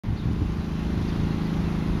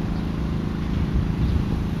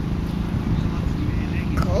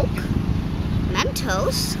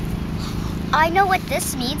Mentos. I know what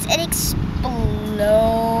this means, an explosion.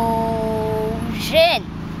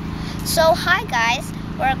 So hi guys,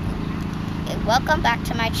 welcome back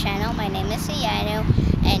to my channel. My name is Iyanu,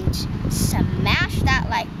 and smash that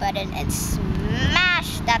like button and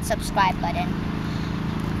smash that subscribe button.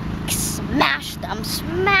 Smash them,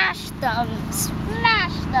 smash them,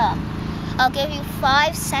 smash them. I'll give you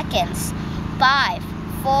 5 seconds. 5,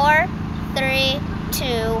 4, 3, 2,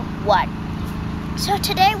 1. So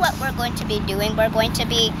today what we're going to be doing, we're going to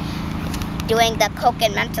be doing the Coke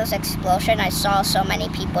and Mentos explosion. I saw so many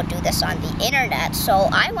people do this on the internet, so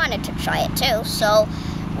I wanted to try it too. So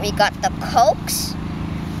we got the Cokes.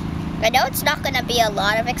 I know it's not going to be a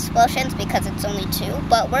lot of explosions because it's only 2,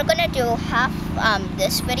 but we're going to do half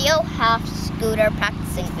this video, half scooter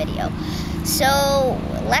practicing video. So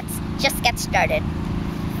let's just get started.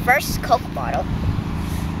 First Coke bottle.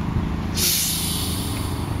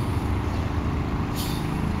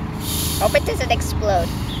 Hope it doesn't explode.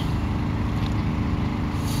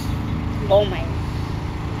 Oh my.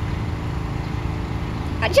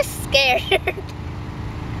 I'm just scared.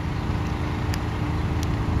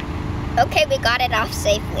 Okay, we got it off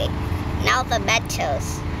safely. Now the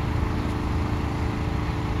Mentos.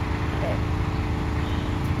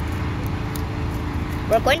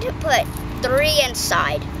 We're going to put 3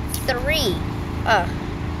 inside. 3. I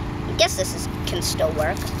guess this can still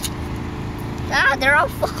work. Ah, they're all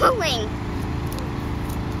falling.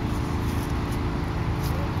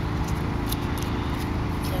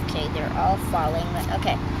 Okay, they're all falling.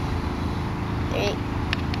 Okay. 3.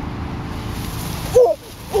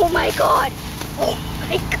 Oh my god! Oh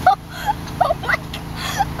my god! Oh my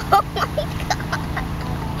god! Oh my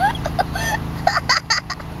god!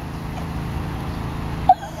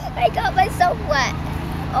 I got myself wet.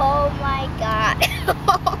 Oh my god!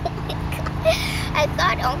 Oh my god! I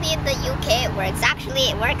thought only in the UK it works. Actually,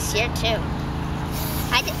 it works here too.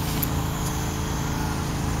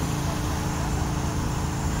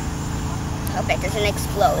 Hope it doesn't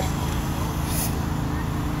explode.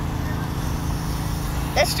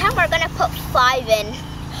 This time we're gonna put 5 in.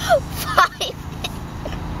 5 in.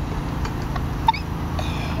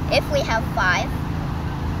 If we have 5.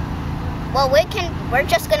 Well, we're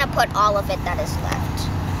just gonna put all of it that is left.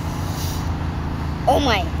 Oh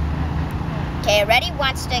my. Okay, ready?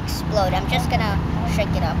 Wants to explode. I'm just gonna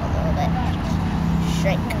shake it up a little bit.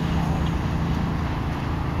 Shake.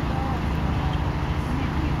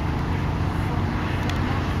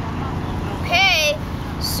 Okay,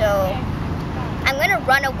 so I'm gonna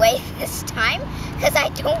run away this time because I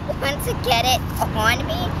don't want to get it on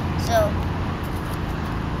me. So,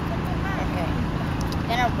 okay, I'm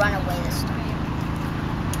gonna run away this time.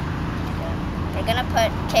 We're gonna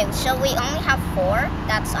put, okay, so we only have 4.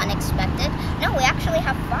 That's unexpected. No, we actually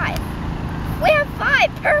have 5. We have 5,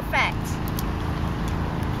 perfect.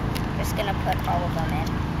 Just gonna put all of them in,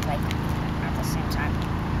 like, at the same time.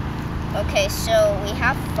 Okay, so we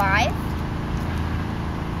have 5.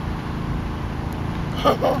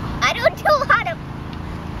 I don't know how to.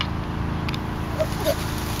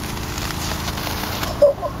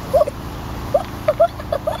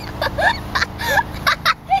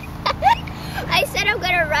 I said I'm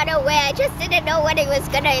gonna run away. I just didn't know when it was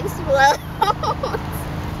gonna explode.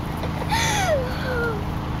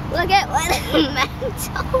 Look at what Mentos.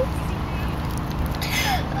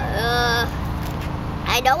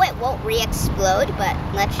 I know it won't re-explode, but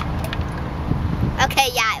let's. Okay,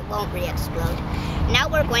 yeah, it won't re-explode. Now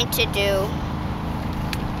we're going to do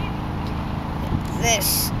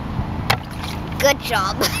this. Good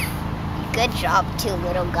job. Good job, 2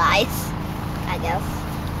 little guys, I guess.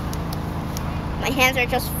 My hands are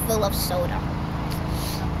just full of soda.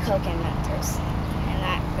 Coke and Mentos. And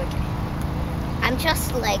that, okay. I'm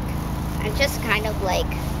just kind of like,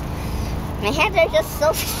 my hands are just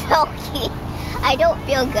so soaky. I don't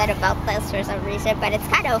feel good about this for some reason, but it's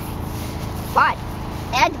kind of fun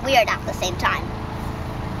and weird at the same time.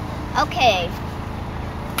 Okay,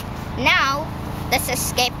 now this is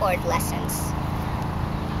skateboard lessons.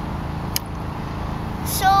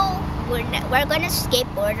 So we're gonna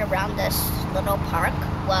skateboard around this little park.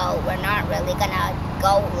 Well, we're not really gonna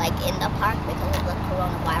go like in the park because of the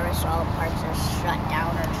coronavirus. All parks are shut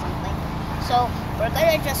down or something. So we're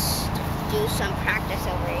gonna just do some practice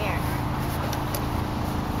over here.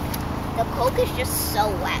 The Coke is just so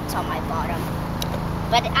wet on my bottom.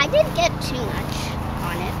 But I didn't get too much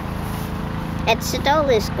on it. It still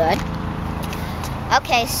is good.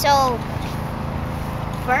 Okay, so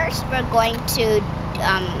first we're going to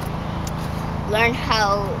learn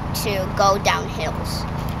how to go down hills.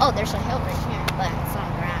 Oh, there's a hill right here, but it's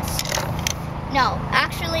on grass. No,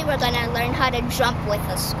 actually we're gonna learn how to jump with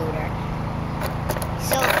a scooter.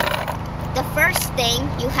 So the first thing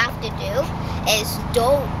you have to do is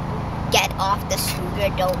don't get off the scooter.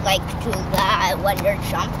 Don't like do that when you're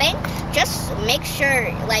jumping. Just make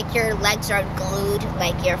sure like your legs are glued,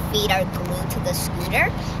 like your feet are glued to the scooter,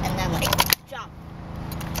 and then like jump,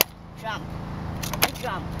 jump,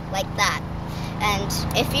 jump like that. And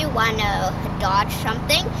if you wanna dodge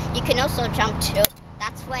something, you can also jump too.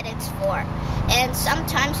 That's what it's for. And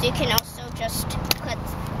sometimes you can also just put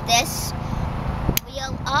this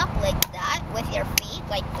wheel up like that with your feet,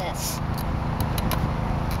 like this.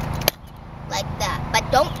 Like that. But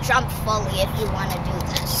don't jump fully if you want to do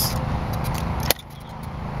this.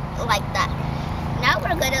 Like that. Now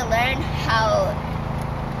we're going to learn how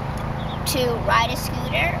to ride a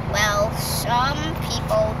scooter. Well, some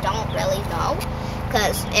people don't really know,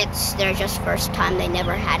 because it's their just first time. They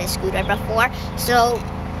never had a scooter before. So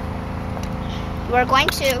we're going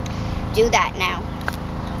to do that now.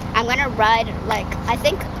 I'm gonna ride like, I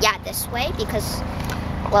think, yeah, this way, because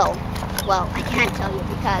well I can't tell you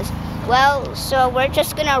because, well, so we're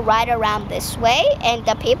just gonna ride around this way, and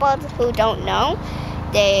the people who don't know,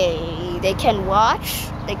 they can watch,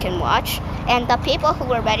 and the people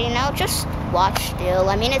who already know, just watch still.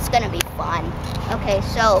 I mean, it's gonna be fun. Okay,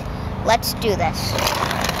 so let's do this.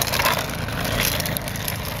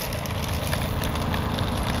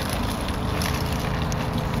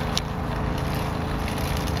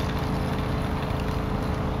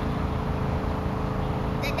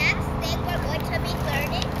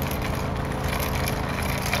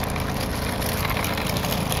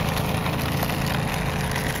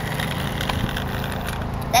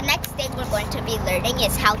 The next thing we're going to be learning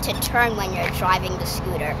is how to turn when you're driving the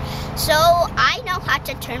scooter. So I know how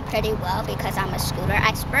to turn pretty well because I'm a scooter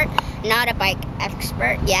expert, not a bike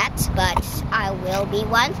expert yet, but I will be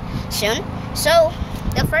one soon. So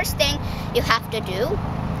the first thing you have to do,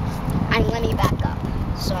 let me back up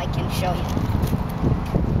so I can show you.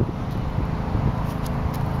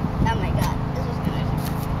 Oh my god, this is good.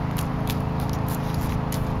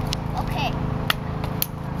 Okay,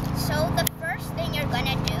 so the first thing you're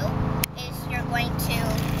gonna do is you're going to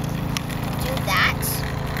do that,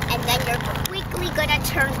 and then you're quickly gonna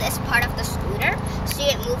turn this part of the scooter. See,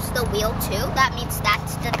 it moves the wheel too. That means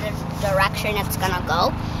that's the direction it's gonna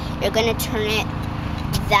go. You're gonna turn it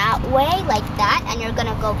that way, like that, and you're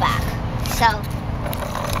gonna go back. So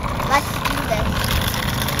let's do this.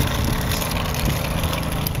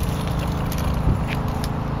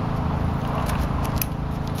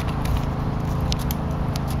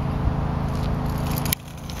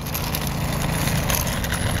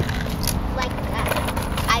 Like that.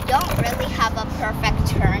 I don't really have a perfect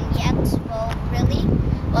turn yet.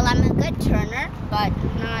 Well, I'm a good turner, but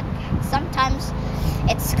not. Sometimes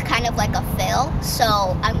it's kind of like a fail.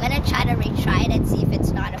 So I'm gonna try to retry it and see if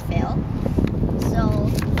it's not a fail. So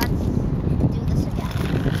let's do this again.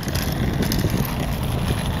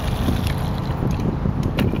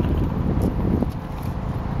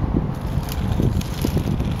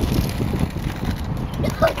 No,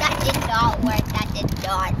 that did not work. That did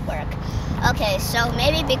not work. Okay, so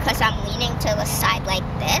maybe because I'm leaning to the side like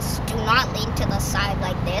this. Do not lean to the side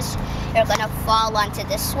like this. You're gonna fall onto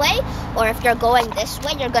this way, or if you're going this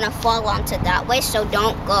way, you're gonna fall onto that way. So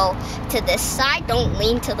don't go to this side. Don't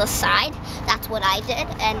lean to the side. That's what I did,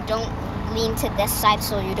 and don't lean to this side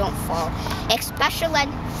so you don't fall. Especially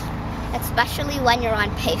when you're on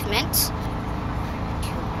pavement.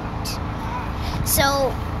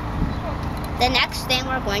 So the next thing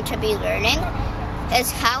we're going to be learning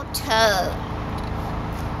is how to.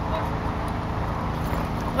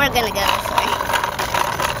 We're gonna go this way.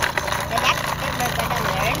 The next thing we're gonna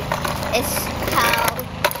learn is how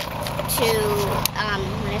to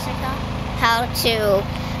what is it called? How to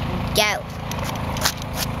get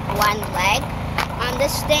one leg on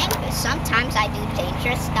this thing. Sometimes I do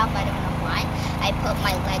dangerous stuff. I don't know why. I put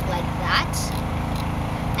my leg like that,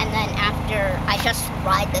 and then after I just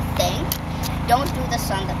ride the thing. Don't do this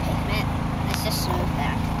on the pavement. Let's just smooth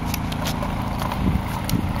that.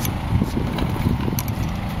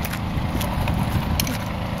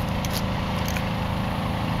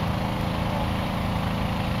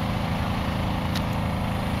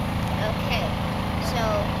 Okay, so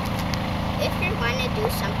if you want to do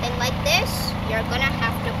something like this, you're gonna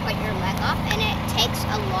have to put your leg up, and it takes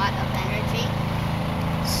a lot of energy.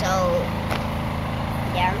 So,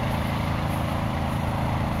 yeah.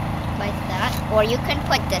 Like that, or you can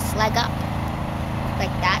put this leg up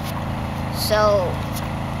like that. So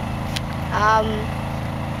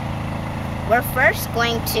we're first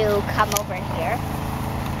going to come over here.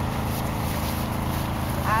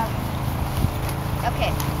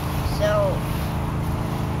 Okay, so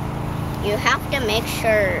you have to make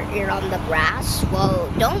sure you're on the grass.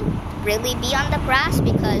 Well, don't really be on the grass,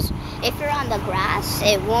 because if you're on the grass,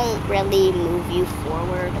 it won't really move you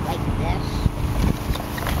forward like this.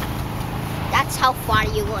 That's how far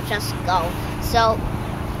you will just go. So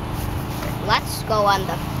let's go on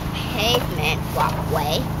the pavement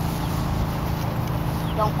walkway.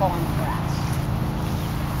 Don't go on the grass.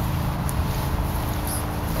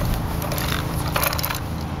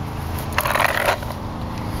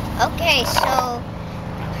 Okay, so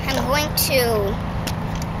I'm going to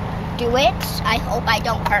do it. I hope I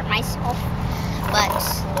don't hurt myself, but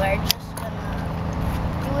we're just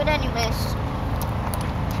gonna do it anyways.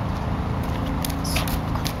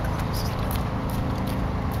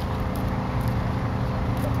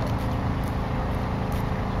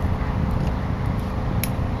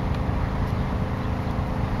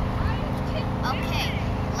 Okay,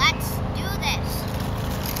 let's do this.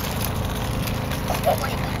 Oh my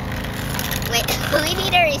God. Wait, we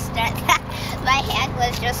need to restart that. My hand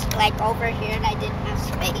was just like over here and I didn't have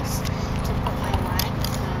space to put my line.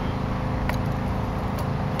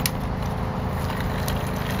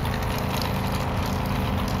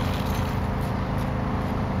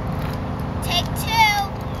 Take two.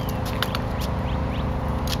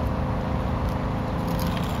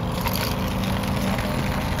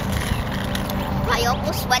 I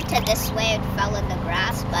almost went to this way and fell in the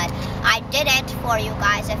grass, but I didn't for you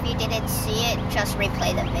guys. If you didn't see it, just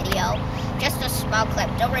replay the video. Just a small clip.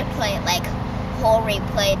 Don't replay it like whole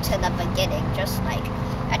replay to the beginning. Just like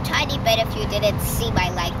a tiny bit if you didn't see my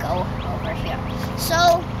leg go over here.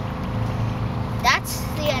 So that's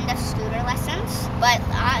the end of scooter lessons. But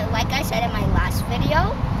like I said in my last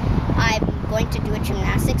video, I'm going to do a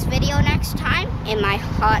gymnastics video next time. In my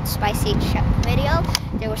hot spicy chip video,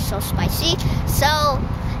 they were so spicy. So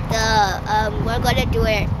we're gonna do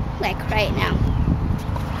it like right now.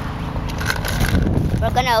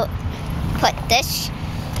 We're gonna put this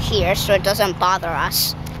here so it doesn't bother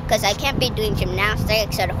us, because I can't be doing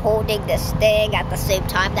gymnastics and holding this thing at the same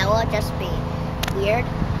time. That will just be weird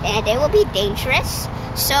and it will be dangerous.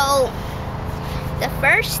 So the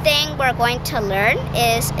first thing we're going to learn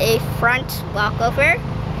is a front walkover.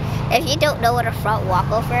 If you don't know what a front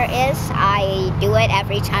walkover is, I do it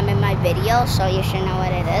every time in my video, so you should know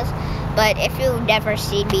what it is. But if you've never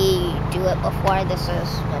seen me do it before, this is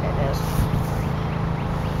what it is.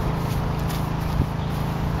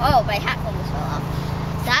 Oh, my hat almost fell off.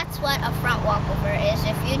 That's what a front walkover is.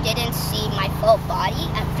 If you didn't see my full body,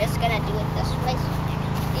 I'm just gonna do it this way.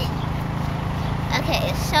 Okay,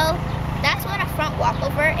 so that's what a front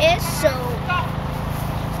walkover is.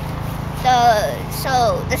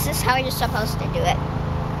 So this is how you're supposed to do it.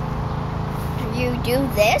 You do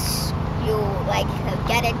this, you like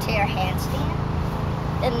get into your handstand,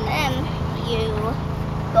 and then you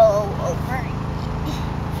go over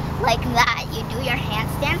like that. You do your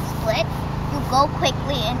handstand split, you go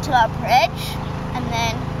quickly into a bridge, and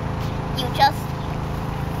then you just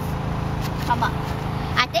come up.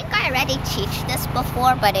 I think I already teach this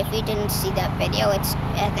before, but if you didn't see that video,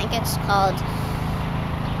 I think it's called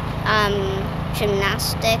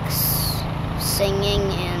gymnastics, singing,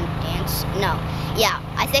 and dance. No, yeah,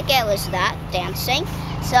 I think it was that, dancing.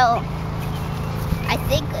 So I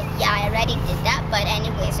think, yeah, I already did that. But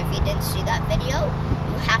anyways, if you didn't see that video,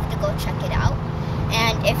 you have to go check it out.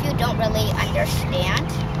 And if you don't really understand,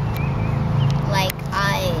 like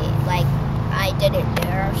I did it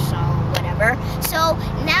there, so whatever. So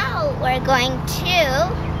now we're going to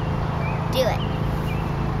do it.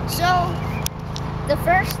 So the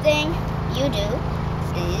first thing you do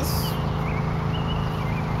is,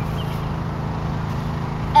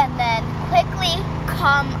 and then quickly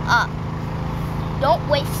come up. Don't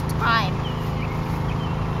waste time,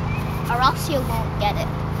 or else you won't get it.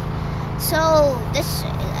 So this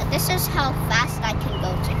is how fast I can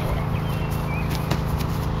go to do it.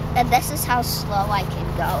 And this is how slow I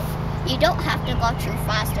can go. You don't have to go too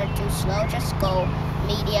fast or too slow, just go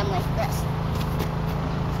medium like this.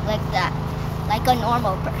 Like that. Like a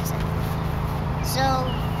normal person. So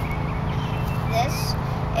this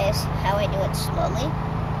is how I do it slowly.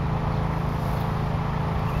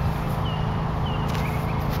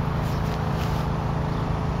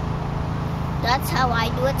 That's how I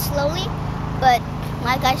do it slowly, but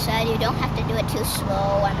like I said, you don't have to do it too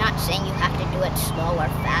slow. I'm not saying you have to do it slow or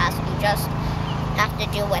fast. You just have to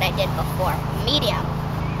do what I did before, medium.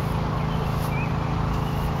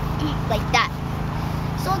 Like that.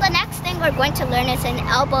 So the next thing we're going to learn is an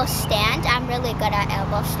elbow stand. I'm really good at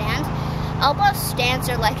elbow stands. Elbow stands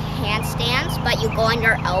are like handstands, but you go on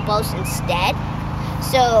your elbows instead.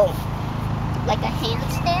 So like a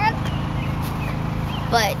handstand,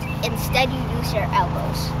 but instead you use your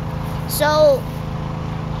elbows. So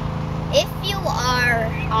if you are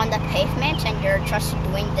on the pavement and you're just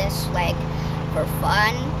doing this like for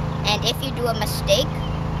fun, and if you do a mistake,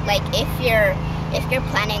 like if you're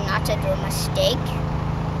planning not to do a mistake,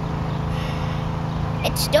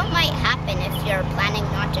 it still might happen if you're planning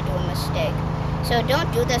not to do a mistake. So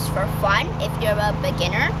don't do this for fun. If you're a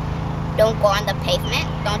beginner, don't go on the pavement.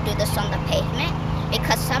 Don't do this on the pavement,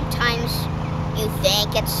 because sometimes you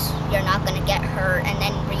think you're not gonna get hurt, and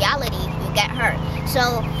then in reality you get hurt.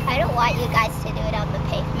 So I don't want you guys to do it on the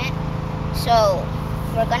pavement. So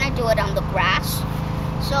we're gonna do it on the grass.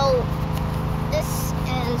 So this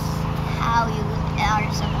is how you are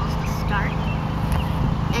supposed to start,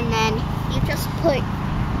 and then you just put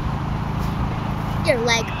your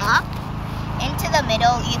leg up into the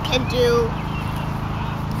middle. You can do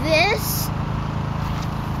this.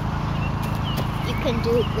 You can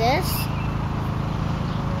do this.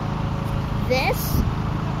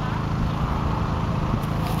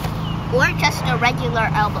 Or just a regular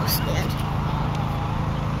elbow stand.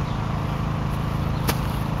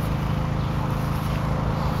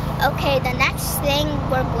 Okay, the next thing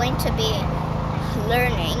we're going to be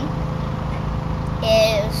learning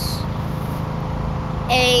is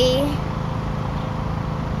a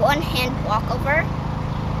one-hand walkover.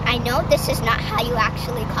 I know this is not how you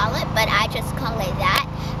actually call it, but I just call it that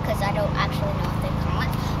because I don't actually know what they call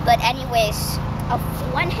it. But anyways, a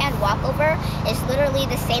one-hand walkover is literally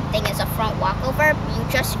the same thing as a front walkover. You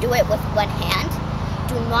just do it with one hand.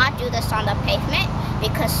 Do not do this on the pavement,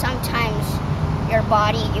 because sometimes your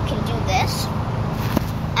body, you can do this,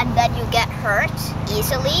 and then you get hurt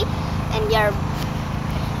easily, and your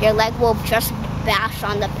leg will just bash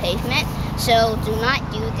on the pavement. So do not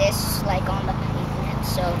do this like on the pavement.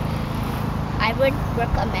 So I would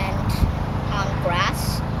recommend on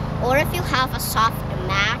grass, or if you have a soft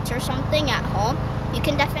mat or something at home, you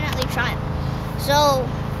can definitely try it. So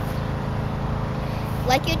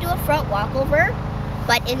like you do a front walkover,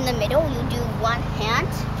 but in the middle you do one hand.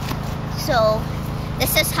 So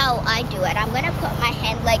this is how I do it. I'm gonna put my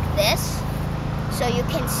hand like this, so you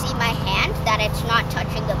can see my hand, that it's not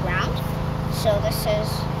touching the ground. So that's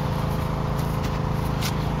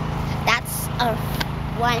a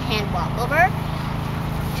one-hand walkover.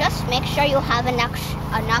 Just make sure you have enough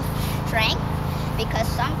strength, because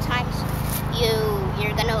sometimes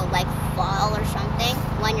you're gonna like fall or something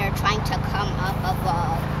when you're trying to come up of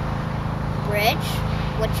a bridge,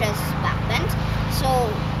 which is backbend. So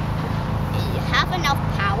you have enough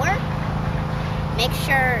power. Make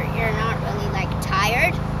sure you're not really like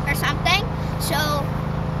tired or something. So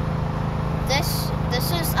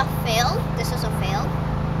this is a fail. This is a fail.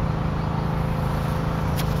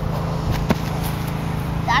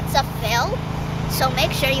 That's a fail. So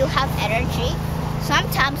make sure you have energy.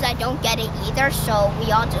 Sometimes I don't get it either, so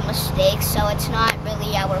we all do mistakes, so it's not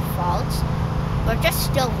really our fault. We're just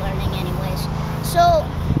still learning anyways. So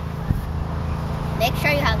make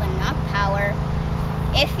sure you have enough power.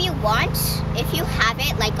 If you want, if you have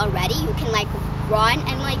it like already, you can like run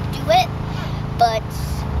and like do it. But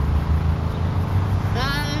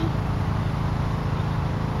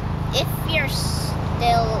if you're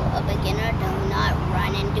still a beginner, do not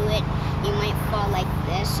run and do it. You might fall like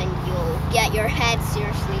this and you'll get your head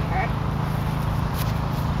seriously hurt.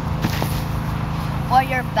 Or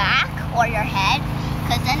your back or your head.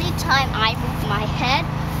 Because anytime I move my head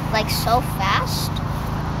like so fast,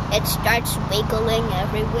 it starts wiggling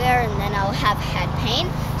everywhere, and then I'll have head pain.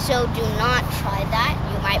 So do not try that.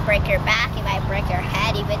 You might break your back, you might break your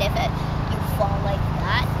head, even if you fall like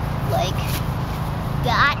that,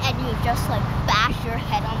 and you just like bash your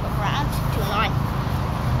head on the ground.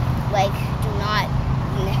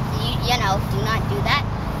 Do not do that.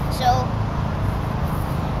 So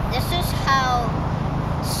this is how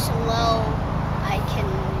slow I can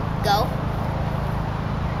go.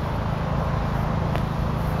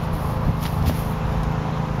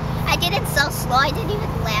 I did it so slow, I didn't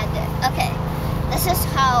even land it. Okay, this is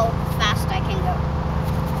how fast I can go.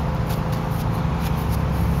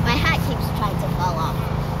 My hat keeps trying to fall off.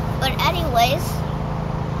 But anyways,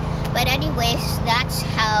 that's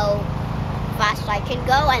how fast I can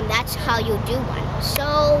go, and that's how you do one.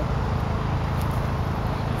 So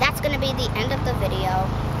that's gonna be the end of the video.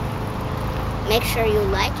 Make sure you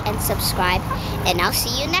like and subscribe, and I'll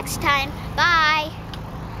see you next time. Bye.